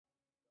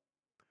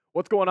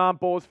What's going on,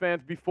 Bulls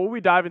fans? Before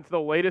we dive into the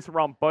latest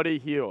around Buddy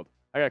Hield,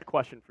 I got a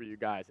question for you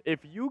guys.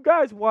 If you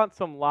guys want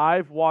some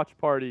live watch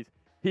parties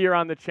here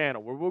on the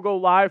channel, where we'll go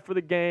live for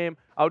the game,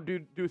 I'll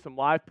do some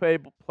live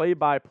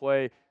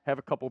play-by-play, have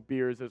a couple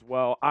beers as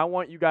well. I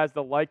want you guys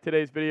to like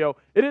today's video.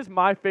 It is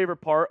my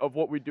favorite part of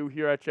what we do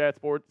here at Chat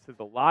Sports. This is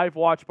the live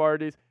watch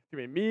parties. It's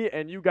going to be me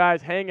and you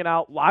guys hanging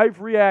out, live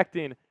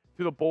reacting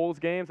to the Bulls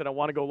games, and I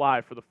want to go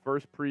live for the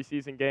first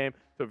preseason game.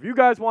 So if you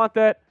guys want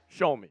that,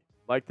 show me.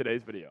 Like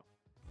today's video.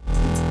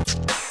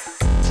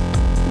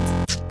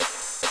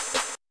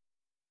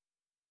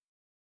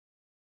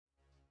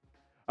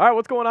 All right,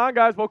 what's going on,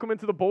 guys? Welcome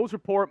into the Bulls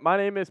Report. My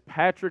name is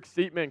Patrick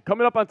Seatman.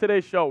 Coming up on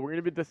today's show, we're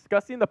going to be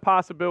discussing the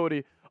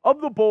possibility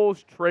of the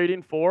Bulls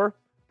trading for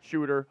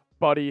shooter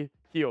Buddy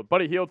Hield.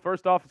 Buddy Hield,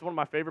 first off, is one of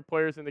my favorite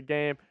players in the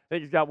game. I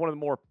think he's got one of the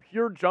more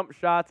pure jump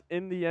shots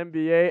in the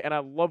NBA, and I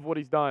love what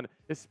he's done,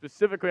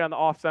 specifically on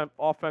the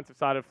offensive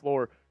side of the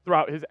floor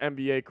throughout his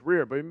NBA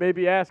career. But you may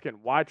be asking,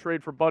 why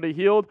trade for Buddy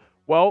Hield?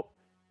 Well,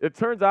 it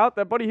turns out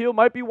that Buddy Hield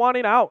might be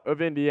wanting out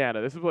of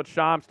Indiana. This is what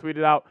Shams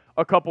tweeted out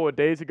a couple of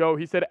days ago.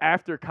 He said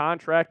after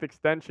contract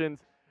extension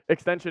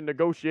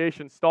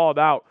negotiations stalled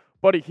out,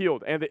 Buddy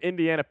Hield and the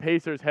Indiana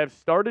Pacers have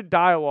started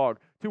dialogue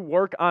to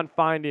work on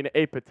finding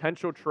a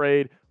potential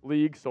trade,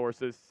 league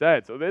sources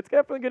said. So it's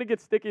definitely going to get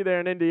sticky there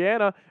in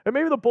Indiana. And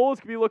maybe the Bulls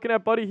could be looking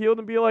at Buddy Hield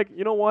and be like,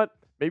 you know what?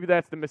 Maybe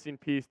that's the missing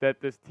piece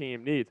that this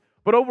team needs.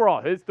 But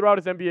overall, throughout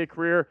his NBA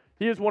career,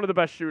 he is one of the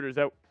best shooters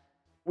that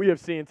we have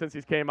seen since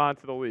he's came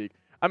onto the league.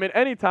 I mean,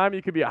 anytime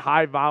you could be a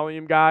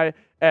high-volume guy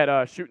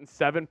at shooting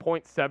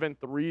 7.7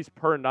 threes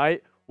per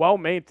night while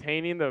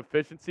maintaining the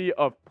efficiency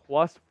of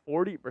plus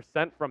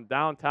 40% from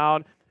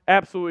downtown,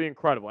 absolutely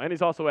incredible. And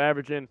he's also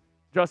averaging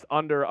just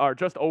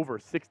over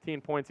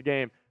 16 points a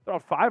game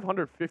throughout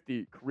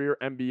 550 career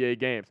NBA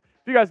games.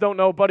 If you guys don't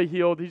know, Buddy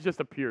Hield, he's just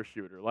a pure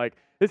shooter. Like,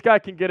 this guy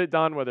can get it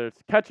done, whether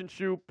it's catch and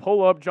shoot,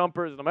 pull-up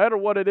jumpers, no matter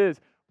what it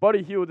is.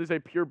 Buddy Hield is a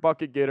pure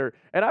bucket getter,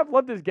 and I've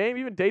loved his game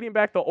even dating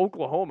back to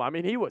Oklahoma. I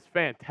mean, he was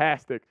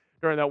fantastic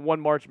during that one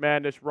March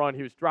Madness run.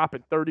 He was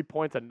dropping 30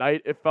 points a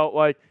night, it felt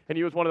like, and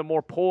he was one of the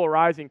more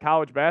polarizing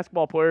college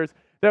basketball players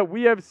that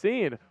we have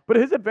seen. But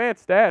his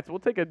advanced stats,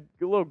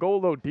 we'll go a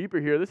little deeper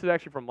here. This is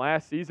actually from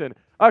last season.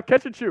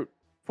 Catch and shoot,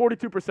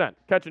 42%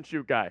 catch and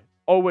shoot guy,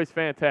 always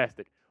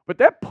fantastic. But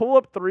that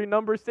pull-up three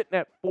number is sitting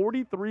at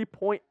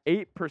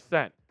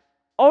 43.8%.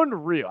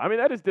 Unreal. I mean,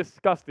 that is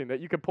disgusting that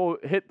you can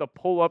hit the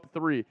pull-up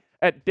three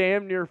at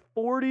damn near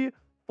 44%.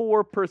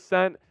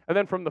 And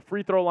then from the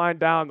free throw line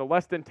down, the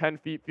less than 10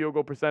 feet field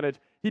goal percentage,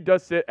 he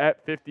does sit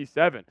at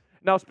 57.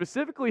 Now,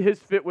 specifically his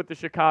fit with the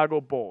Chicago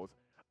Bulls.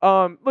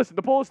 Listen,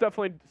 the Bulls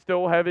definitely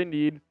still have a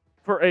need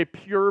for a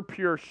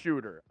pure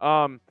shooter.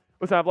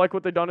 Listen, I've liked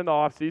what they've done in the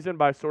offseason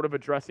by sort of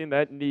addressing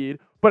that need,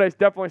 but I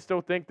definitely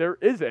still think there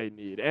is a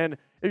need. And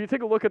if you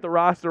take a look at the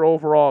roster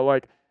overall,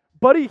 like,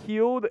 Buddy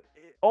Hield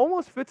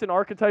almost fits an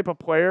archetype of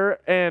player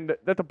and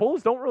that the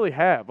Bulls don't really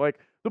have. Like,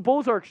 the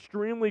Bulls are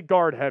extremely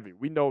guard heavy.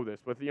 We know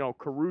this with,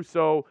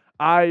 Caruso,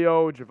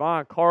 Ayo,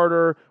 Javon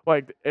Carter,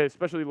 like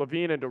especially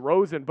Levine and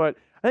DeRozan. But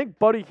I think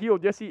Buddy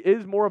Hield, yes, he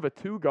is more of a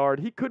two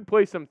guard. He could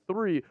play some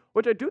three,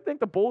 which I do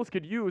think the Bulls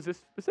could use,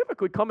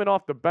 specifically coming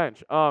off the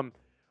bench.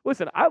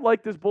 Listen, I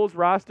like this Bulls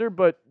roster,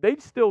 but they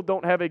still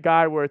don't have a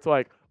guy where it's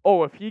like,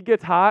 oh, if he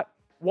gets hot,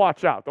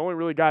 watch out. The only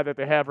really guy that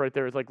they have right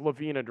there is like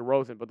Levine and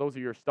DeRozan, but those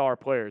are your star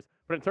players.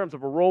 But in terms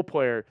of a role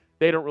player,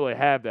 they don't really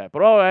have that.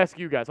 But I'll ask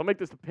you guys, I'll make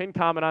this a pinned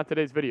comment on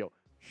today's video.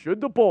 Should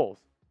the Bulls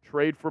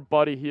trade for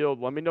Buddy Hield?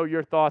 Let me know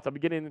your thoughts. I'll be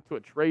getting into a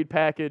trade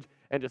package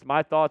and just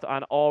my thoughts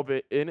on all of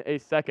it in a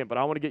second, but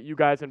I want to get you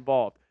guys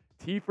involved.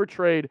 T for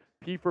trade,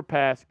 P for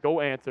pass.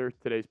 Go answer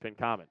today's pinned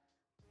comment.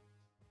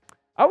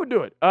 I would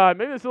do it.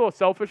 Maybe it's a little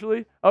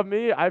selfishly of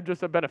me. I've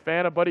just been a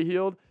fan of Buddy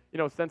Hield,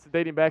 since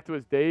dating back to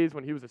his days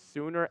when he was a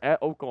Sooner at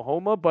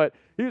Oklahoma, but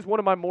he was one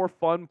of my more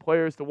fun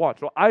players to watch.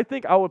 So I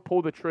think I would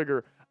pull the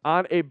trigger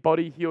on a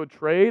Buddy Hield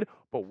trade,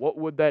 but what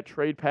would that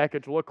trade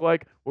package look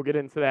like? We'll get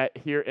into that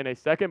here in a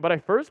second, but I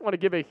first want to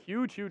give a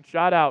huge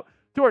shout out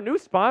to our new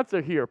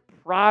sponsor here,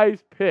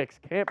 Prize Picks.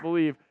 Can't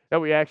believe that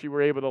we actually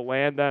were able to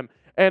land them,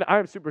 and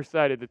I'm super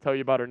excited to tell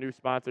you about our new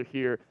sponsor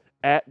here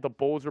at the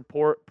Bulls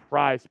Report,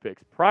 Prize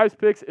Picks. Prize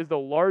Picks is the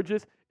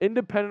largest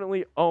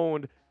independently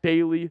owned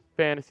daily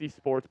fantasy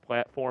sports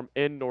platform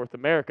in North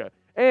America.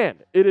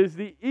 And it is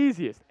the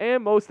easiest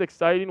and most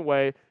exciting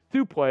way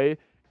to play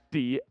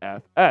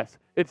DFS.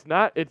 It's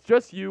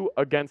just you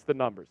against the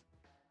numbers.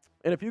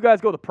 And if you guys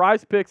go to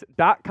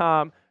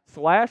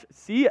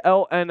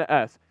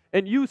prizepicks.com/CLNS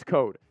and use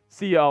code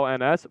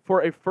CLNS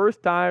for a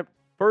first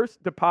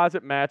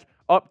deposit match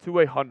up to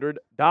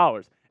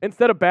 $100.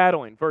 Instead of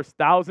battling versus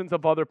thousands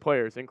of other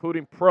players,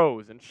 including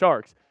pros and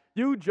sharks,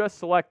 you just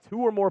select two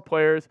or more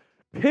players,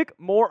 pick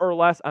more or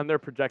less on their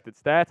projected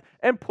stats,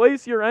 and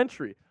place your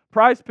entry.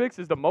 Prize Picks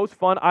is the most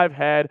fun I've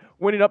had,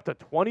 winning up to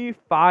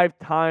 25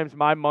 times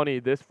my money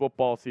this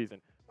football season.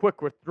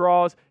 Quick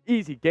withdrawals,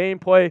 easy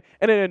gameplay,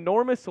 and an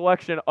enormous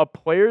selection of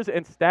players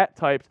and stat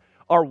types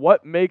are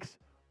what makes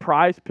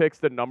Prize Picks,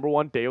 the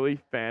 #1 daily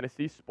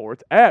fantasy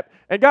sports app.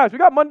 And guys, we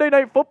got Monday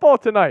Night Football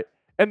tonight,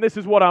 and this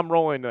is what I'm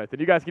rolling with. And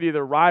you guys could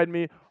either ride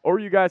me or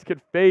you guys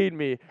could fade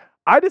me.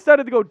 I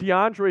decided to go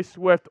DeAndre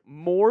Swift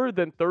more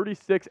than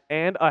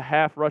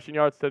 36.5 rushing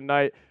yards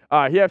tonight.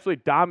 He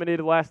absolutely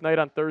dominated last night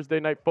on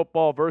Thursday Night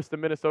Football versus the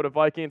Minnesota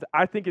Vikings.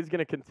 I think he's going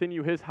to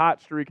continue his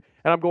hot streak,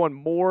 and I'm going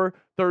more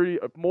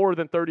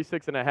than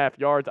 36.5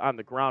 yards on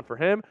the ground for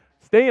him.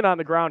 Staying on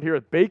the ground here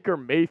with Baker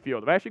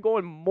Mayfield. I'm actually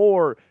going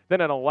more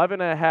than an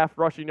 11.5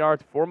 rushing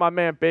yards for my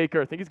man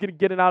Baker. I think he's going to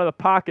get it out of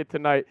the pocket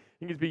tonight.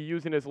 He's going to be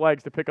using his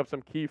legs to pick up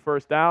some key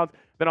first downs.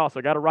 Then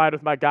also got to ride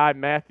with my guy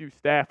Matthew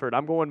Stafford.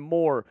 I'm going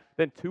more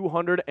than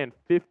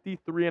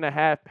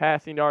 253.5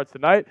 passing yards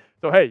tonight.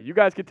 So, hey, you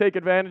guys can take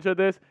advantage of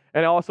this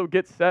and also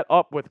get set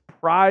up with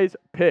Prize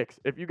Picks.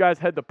 If you guys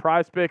head to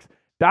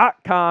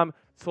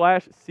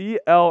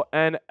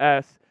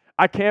prizepicks.com/CLNS,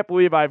 I can't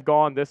believe I've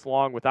gone this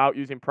long without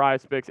using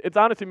Prize Picks. It's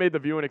honestly made the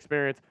viewing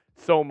experience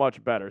so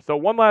much better. So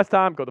one last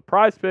time, go to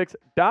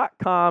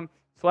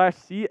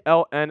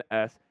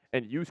prizepicks.com/CLNS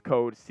and use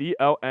code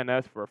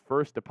CLNS for a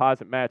first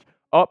deposit match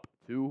up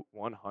to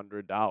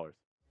 $100.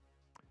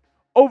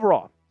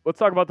 Overall, let's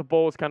talk about the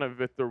Bulls, kind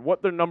of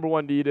what their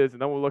 #1 need is,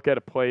 and then we'll look at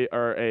a play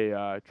or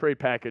a trade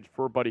package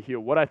for Buddy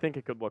Hield, what I think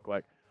it could look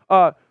like.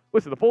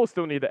 Listen, the Bulls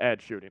still need to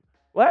add shooting.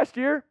 Last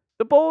year,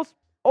 the Bulls,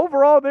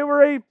 overall, they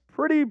were a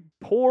pretty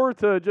poor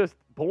to just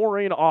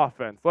boring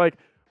offense. Like,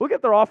 look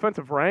at their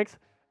offensive ranks.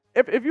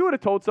 If you would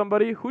have told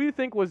somebody, who do you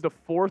think was the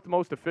 4th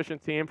most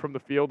efficient team from the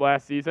field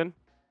last season,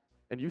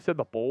 and you said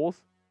the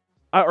Bulls,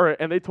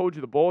 and they told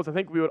you the Bulls, I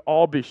think we would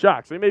all be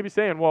shocked. So you may be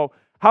saying, well,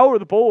 how are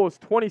the Bulls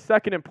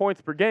 22nd in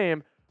points per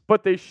game,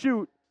 but they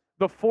shoot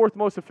the 4th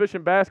most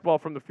efficient basketball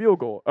from the field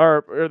goal,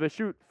 or they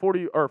shoot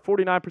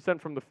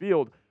 49% from the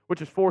field,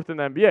 which is 4th in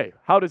the NBA?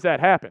 How does that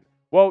happen?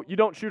 Well, you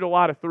don't shoot a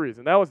lot of threes,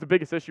 and that was the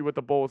biggest issue with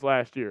the Bulls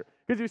last year,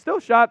 because you still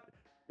shot,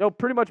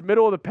 pretty much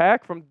middle of the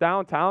pack from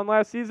downtown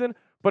last season,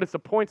 but it's the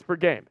points per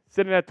game,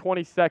 sitting at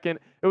 22nd.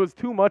 It was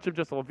too much of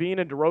just LaVine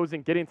and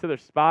DeRozan getting to their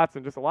spots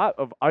and just a lot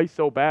of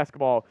ISO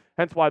basketball,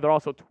 hence why they're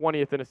also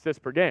 20th in assists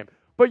per game.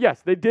 But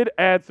yes, they did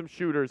add some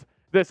shooters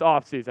this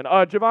offseason.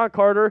 Javon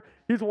Carter,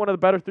 he's one of the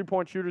better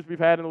three-point shooters we've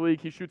had in the league.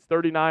 He shoots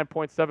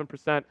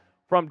 39.7%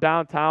 from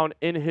downtown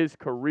in his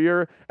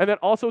career. And then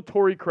also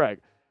Torrey Craig.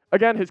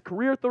 Again, his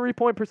career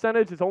three-point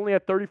percentage is only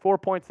at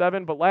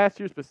 34.7, but last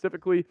year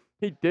specifically,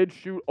 he did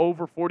shoot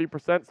over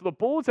 40%. So the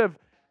Bulls have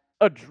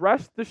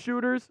addressed the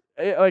shooters,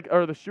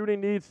 or the shooting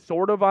needs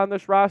sort of on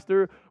this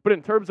roster, but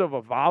in terms of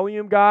a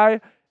volume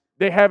guy,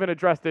 they haven't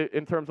addressed it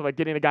in terms of like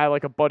getting a guy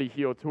like a Buddy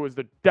Hield, who is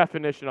the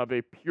definition of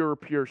a pure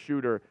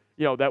shooter,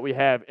 that we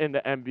have in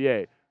the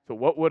NBA. So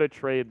what would a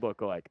trade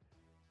look like?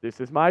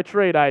 This is my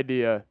trade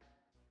idea.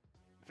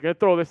 I'm going to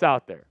throw this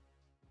out there.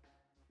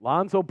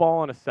 Lonzo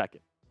Ball in a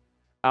second.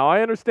 Now,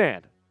 I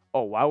understand.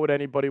 Oh, why would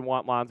anybody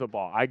want Lonzo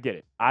Ball? I get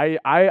it. I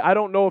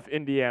don't know if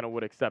Indiana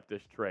would accept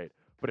this trade.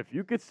 But if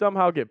you could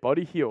somehow get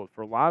Buddy Hield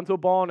for Lonzo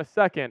Ball in a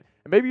second,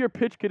 and maybe your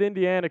pitch to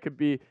Indiana could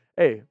be,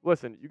 hey,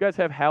 listen, you guys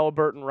have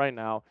Halliburton right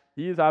now.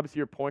 He is obviously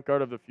your point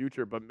guard of the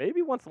future. But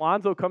maybe once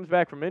Lonzo comes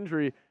back from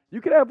injury,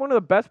 you could have one of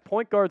the best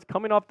point guards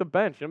coming off the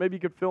bench. Maybe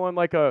you could fill in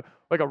like a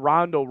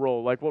Rondo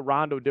role, like what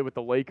Rondo did with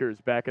the Lakers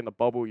back in the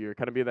bubble year.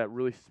 Kind of be that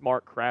really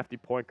smart, crafty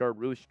point guard,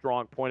 really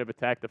strong point of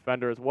attack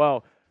defender as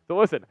well. So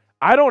listen,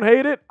 I don't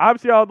hate it.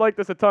 Obviously, I would like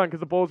this a ton because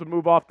the Bulls would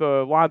move off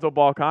the Lonzo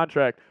Ball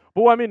contract.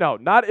 But let me know.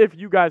 Not if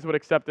you guys would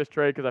accept this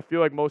trade, because I feel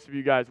like most of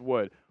you guys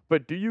would.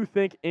 But do you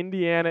think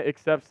Indiana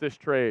accepts this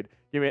trade?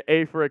 Give me an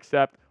A for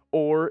accept,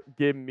 or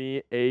give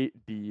me a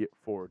D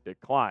for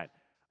decline.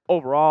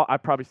 Overall,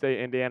 I'd probably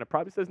say Indiana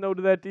probably says no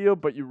to that deal,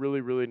 but you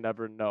really, really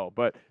never know.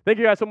 But thank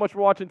you guys so much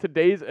for watching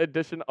today's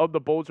edition of the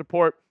Bulls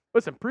Report.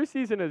 Listen,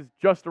 preseason is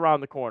just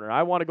around the corner.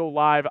 I want to go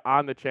live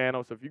on the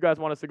channel, so if you guys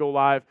want us to go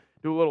live,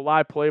 do a little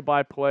live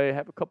play-by-play,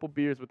 have a couple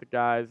beers with the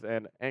guys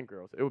and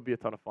girls. It would be a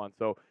ton of fun.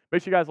 So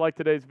make sure you guys like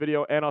today's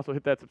video and also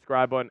hit that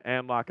subscribe button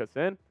and lock us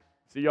in.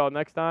 See y'all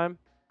next time.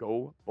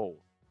 Go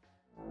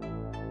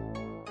Bulls.